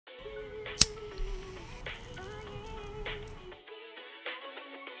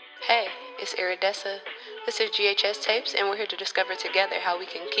It's Iridessa. This is GHS Tapes, and we're here to discover together how we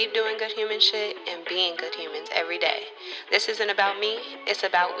can keep doing good human shit and being good humans every day. This isn't about me, it's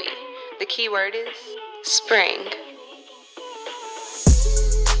about we. The key word is spring.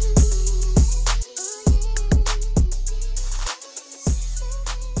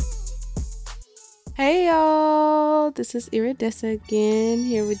 Hey y'all, this is Iridessa again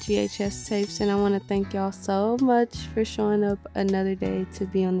here with GHS Tapes, and I want to thank y'all so much for showing up another day to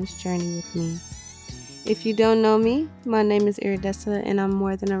be on this journey with me. If you don't know me, my name is Iridessa, and I'm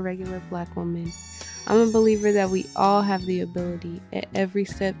more than a regular black woman. I'm a believer that we all have the ability at every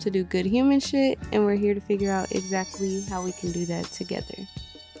step to do good human shit, and we're here to figure out exactly how we can do that together.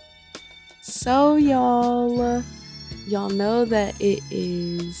 So y'all know that it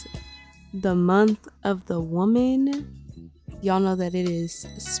is the month of the woman. Y'all know that it is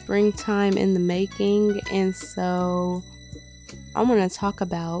springtime in the making, and so I want to talk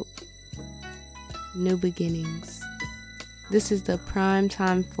about new beginnings. This is the prime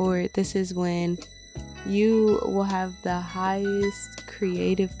time for it. This is when you will have the highest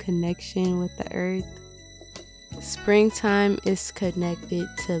creative connection with the earth. Springtime is connected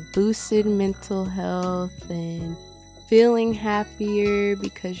to boosted mental health and feeling happier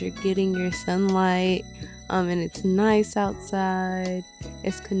because you're getting your sunlight, and it's nice outside.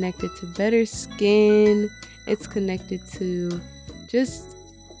 It's connected to better skin. It's connected to just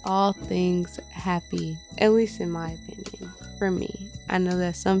all things happy, at least in my opinion. For me, I know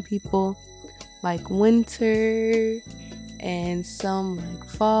that some people like winter and some like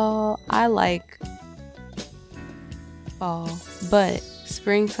fall. I like fall, but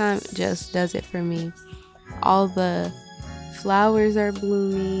springtime just does it for me. All the flowers are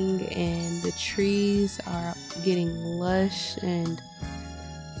blooming and the trees are getting lush, and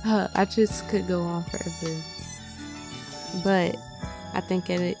I just could go on forever. But I think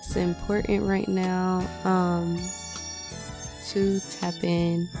that it's important right now to tap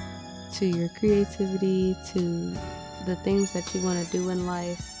in to your creativity, to the things that you want to do in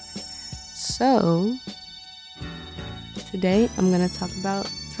life. So today I'm going to talk about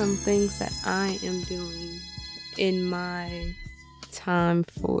some things that I am doing in my time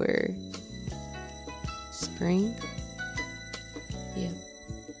for spring. Yeah.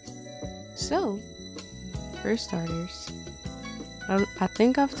 So, for starters, I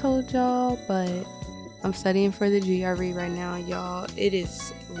think I've told y'all, but I'm studying for the GRE right now, y'all. It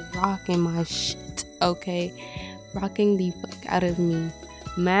is rocking my shit, okay? Rocking the fuck out of me.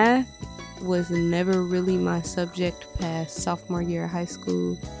 Math was never really my subject past sophomore year of high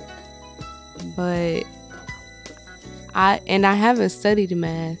school, but I haven't studied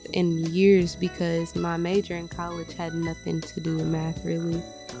math in years because my major in college had nothing to do with math really.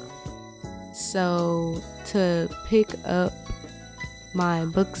 So to pick up my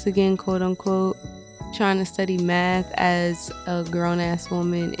books again, quote unquote, trying to study math as a grown-ass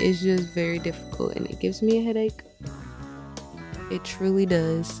woman is just very difficult, and it gives me a headache. It truly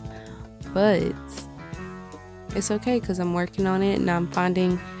does. But it's okay because I'm working on it, and I'm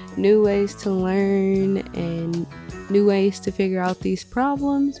finding new ways to learn and new ways to figure out these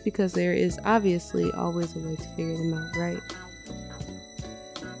problems, because there is obviously always a way to figure them out, right?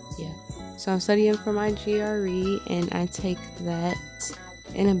 Yeah. So I'm studying for my GRE, and I take that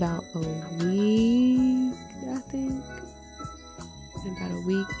in about a week, I think. In about a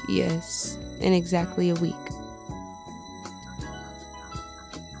week, yes. In exactly a week.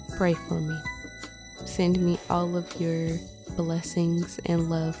 Pray for me. Send me all of your blessings and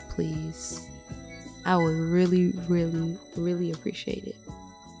love, please. I would really, really, really appreciate it.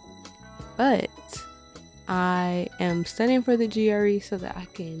 But I am studying for the GRE so that I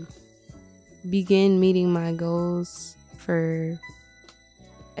can begin meeting my goals for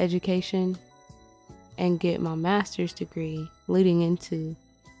education and get my master's degree leading into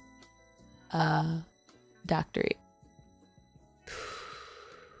a doctorate.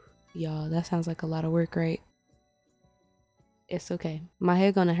 Y'all, that sounds like a lot of work, right? It's okay. My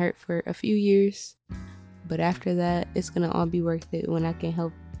head gonna hurt for a few years, but after that, it's gonna all be worth it when I can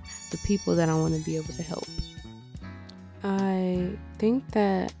help the people that I want to be able to help. I think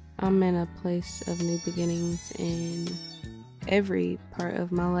that I'm in a place of new beginnings in every part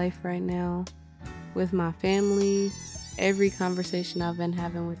of my life right now. With my family, every conversation I've been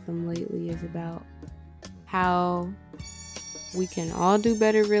having with them lately is about how we can all do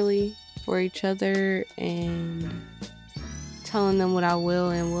better really for each other, and telling them what I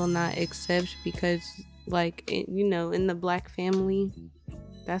will and will not accept, because like, you know, in the black family,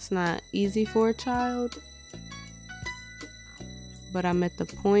 that's not easy for a child. But I'm at the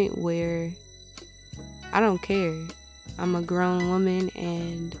point where I don't care. I'm a grown woman,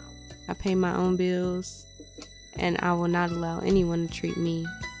 and I pay my own bills, and I will not allow anyone to treat me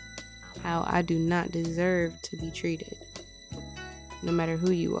how I do not deserve to be treated, no matter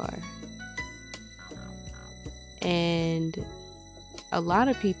who you are. And a lot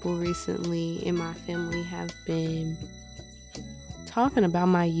of people recently in my family have been talking about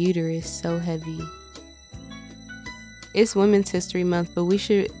my uterus so heavy. It's Women's History Month, but we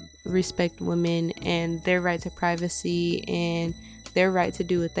should respect women and their right to privacy and their right to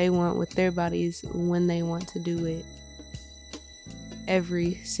do what they want with their bodies when they want to do it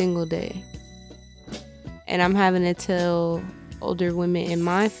every single day. And I'm having to tell older women in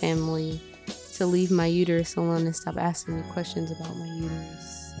my family to leave my uterus alone and stop asking me questions about my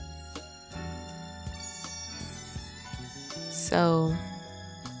uterus. So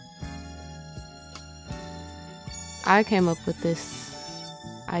I came up with this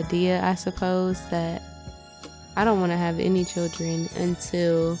idea, I suppose, that I don't want to have any children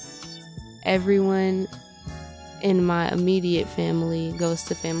until everyone in my immediate family goes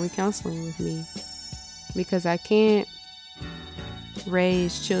to family counseling with me, because I can't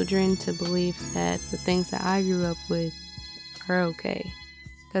raise children to believe that the things that I grew up with are okay,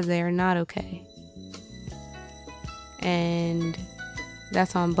 because they are not okay. And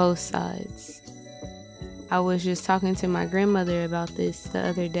that's on both sides. I was just talking to my grandmother about this the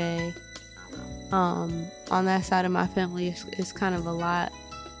other day. On that side of my family, it's kind of a lot,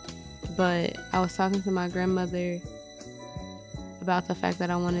 but I was talking to my grandmother about the fact that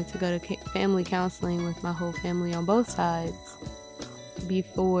I wanted to go to family counseling with my whole family on both sides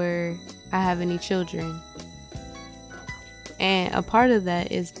before I have any children. And a part of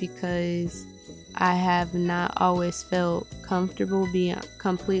that is because I have not always felt comfortable being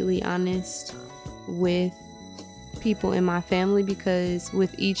completely honest with people in my family, because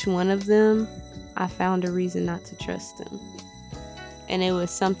with each one of them, I found a reason not to trust them. And it was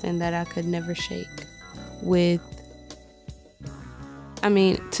something that I could never shake. To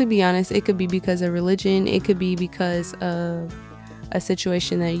be honest, it could be because of religion. It could be because of a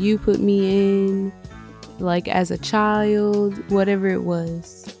situation that you put me in, like as a child, whatever it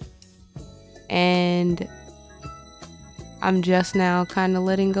was. And I'm just now kind of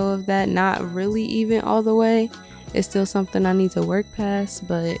letting go of that. Not really even all the way. It's still something I need to work past,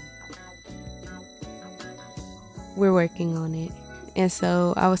 but we're working on it. And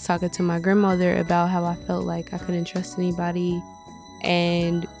so I was talking to my grandmother about how I felt like I couldn't trust anybody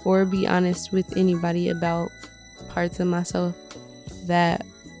or be honest with anybody about parts of myself that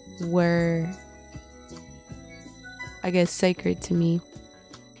were, I guess, sacred to me.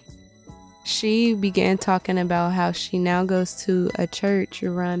 She began talking about how she now goes to a church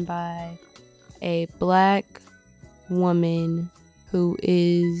run by a Black woman who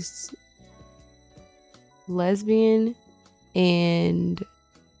is lesbian, and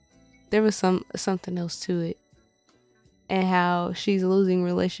there was something else to it, and how she's losing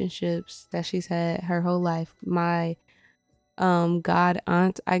relationships that she's had her whole life. My god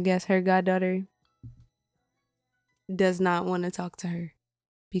aunt, I guess her goddaughter, does not want to talk to her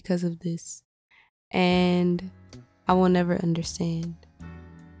because of this, and I will never understand,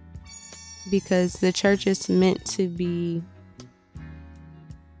 because the church is meant to be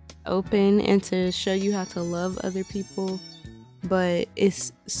open and to show you how to love other people, but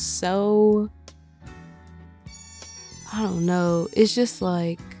it's so, I don't know, it's just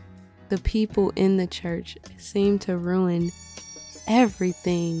like the people in the church seem to ruin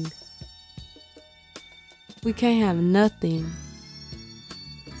everything. We can't have nothing.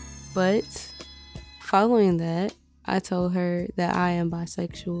 But following that, I told her that I am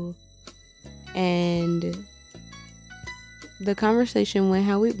bisexual, and the conversation went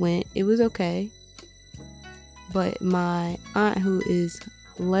how it went. It was okay. But my aunt, who is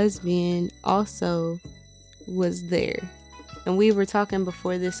lesbian, also was there. And we were talking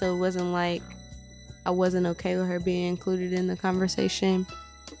before this, so it wasn't like I wasn't okay with her being included in the conversation.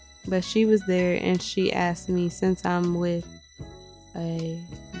 But she was there, and she asked me, since I'm with a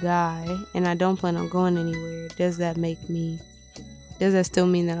guy and I don't plan on going anywhere, does that still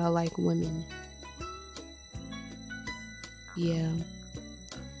mean that I like women? Yeah,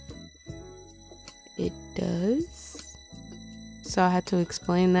 it does. So I had to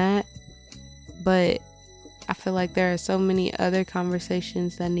explain that. But I feel like there are so many other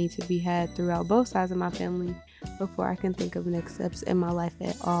conversations that need to be had throughout both sides of my family before I can think of next steps in my life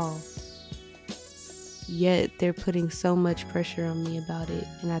at all. Yet they're putting so much pressure on me about it,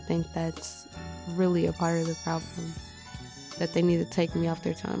 and I think that's really a part of the problem, that they need to take me off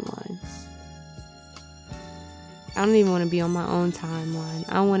their timelines. I don't even want to be on my own timeline.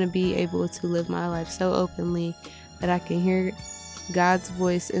 I want to be able to live my life so openly that I can hear God's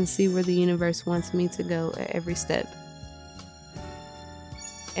voice and see where the universe wants me to go at every step.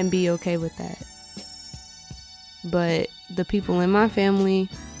 And be okay with that. But the people in my family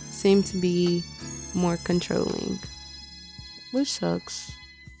seem to be more controlling, which sucks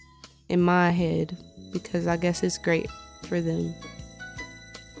in my head because I guess it's great for them.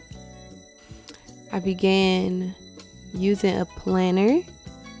 I began using a planner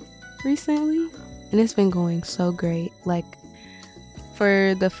recently and it's been going so great. Like,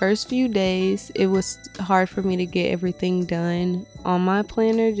 for the first few days, it was hard for me to get everything done on my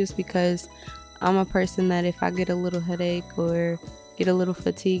planner just because I'm a person that if I get a little headache or get a little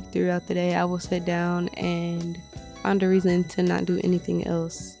fatigued throughout the day, I will sit down and find a reason to not do anything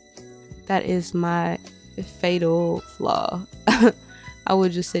else. That is my fatal flaw. I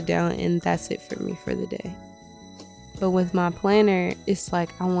would just sit down and that's it for me for the day. But with my planner, it's like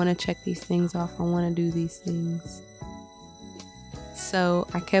I want to check these things off. I want to do these things. So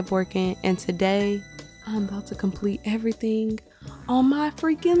I kept working, and today I'm about to complete everything on my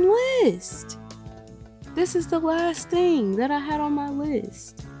freaking list. This is the last thing that I had on my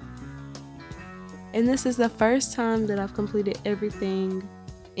list. And this is the first time that I've completed everything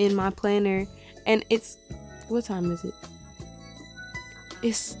in my planner. And it's, what time is it?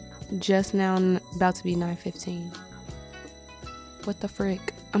 It's just now about to be 9:15. What the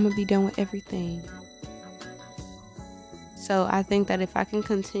frick? I'm gonna be done with everything. So I think that if I can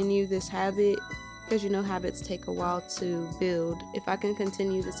continue this habit, because habits take a while to build. If I can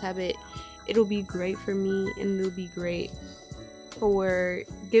continue this habit, it'll be great for me and it'll be great for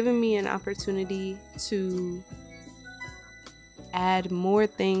giving me an opportunity to add more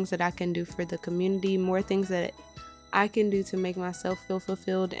things that I can do for the community, more things that I can do to make myself feel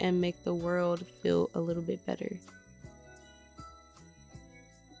fulfilled and make the world feel a little bit better.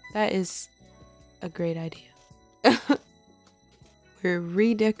 That is a great idea. We're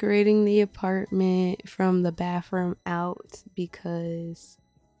redecorating the apartment from the bathroom out because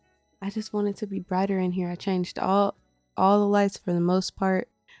I just want it to be brighter in here. I changed all the lights for the most part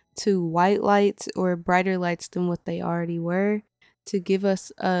to white lights or brighter lights than what they already were to give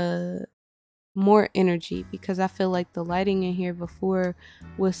us more energy, because I feel like the lighting in here before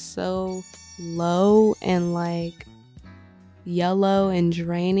was so low and like yellow and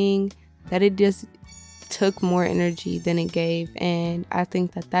draining that it just took more energy than it gave. And I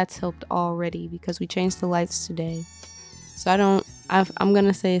think that that's helped already because we changed the lights today. So I'm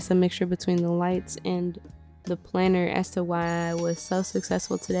gonna say it's a mixture between the lights and the planner as to why I was so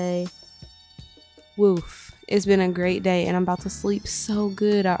successful today. Woof. It's been a great day and I'm about to sleep so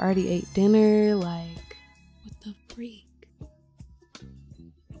good. I already ate dinner. Like, what the freak?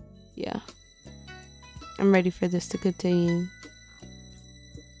 Yeah. I'm ready for this to continue.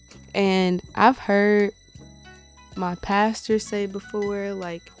 And I've heard my pastor say before,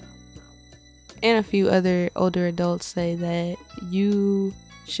 like, and a few other older adults say that you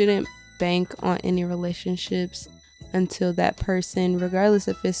shouldn't bank on any relationships until that person, regardless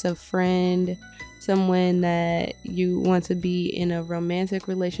if it's a friend, someone that you want to be in a romantic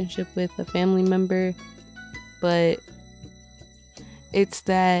relationship with, a family member, but it's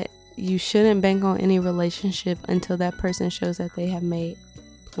that you shouldn't bank on any relationship until that person shows that they have made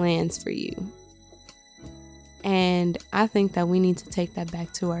plans for you. And I think that we need to take that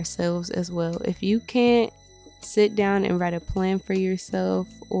back to ourselves as well. If you can't sit down and write a plan for yourself,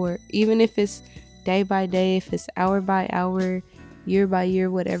 or even if it's day by day, if it's hour by hour, year by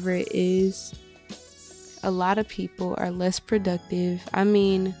year, whatever it is, a lot of people are less productive. I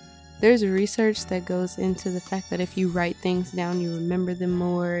mean, there's research that goes into the fact that if you write things down, you remember them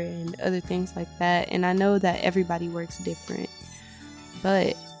more and other things like that. And I know that everybody works different,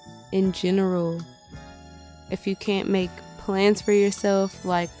 but in general, if you can't make plans for yourself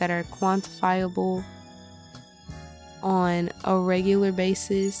like that are quantifiable on a regular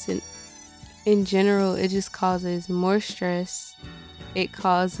basis, and in general, it just causes more stress. It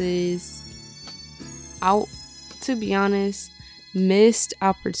causes, to be honest, missed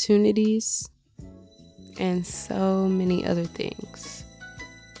opportunities and so many other things.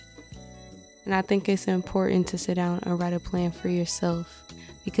 And I think it's important to sit down and write a plan for yourself,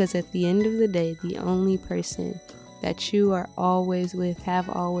 because at the end of the day, the only person that you are always with, have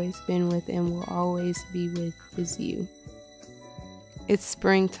always been with, and will always be with is you. It's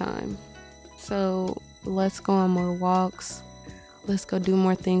springtime, so let's go on more walks. Let's go do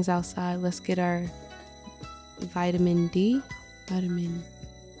more things outside. Let's get our vitamin D.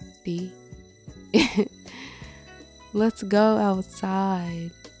 Let's go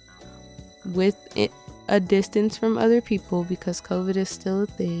outside with a distance from other people, because COVID is still a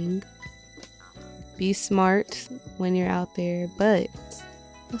thing. Be smart when you're out there, but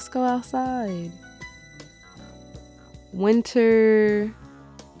let's go outside. Winter,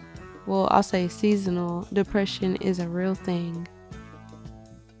 well, I'll say seasonal depression is a real thing.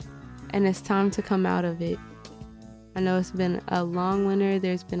 And it's time to come out of it. I know it's been a long winter.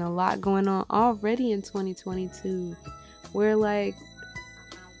 There's been a lot going on already in 2022. We're like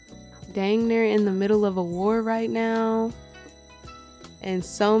dang near in the middle of a war right now. And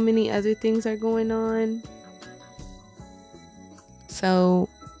so many other things are going on. So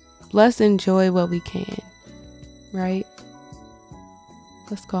let's enjoy what we can, right?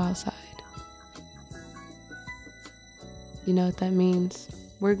 Let's go outside. You know what that means?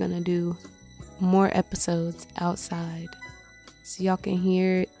 We're gonna do more episodes outside so y'all can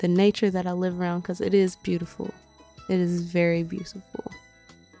hear the nature that I live around, because it is beautiful. It is very beautiful,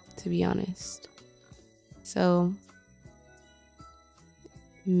 to be honest. So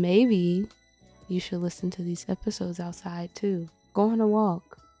maybe you should listen to these episodes outside too. Go on a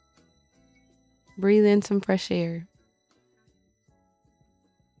walk. Breathe in some fresh air.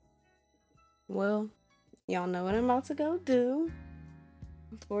 Well, y'all know what I'm about to go do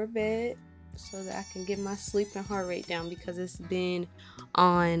before bed so that I can get my sleep and heart rate down, because it's been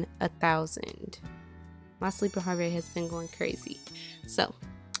on 1,000. My sleep and heart rate has been going crazy. So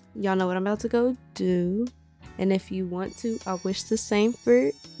y'all know what I'm about to go do. And if you want to, I wish the same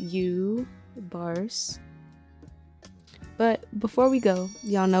for you, bars. But before we go,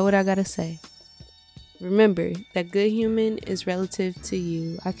 y'all know what I gotta say. Remember that good human is relative to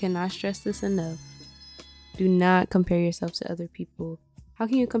you. I cannot stress this enough. Do not compare yourself to other people. How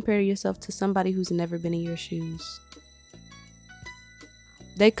can you compare yourself to somebody who's never been in your shoes?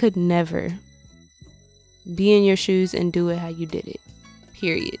 They could never be in your shoes and do it how you did it.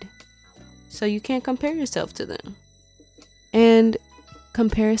 Period. So you can't compare yourself to them. And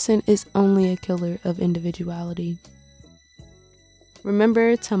comparison is only a killer of individuality.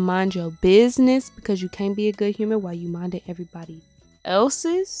 Remember to mind your business, because you can't be a good human while you minding everybody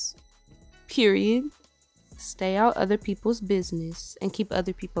else's. Period. Stay out other people's business and keep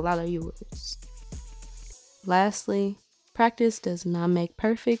other people out of yours. Lastly, practice does not make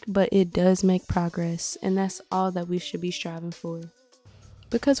perfect, but it does make progress, and that's all that we should be striving for.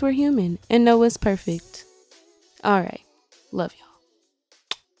 Because we're human and no one's perfect. All right. Love y'all.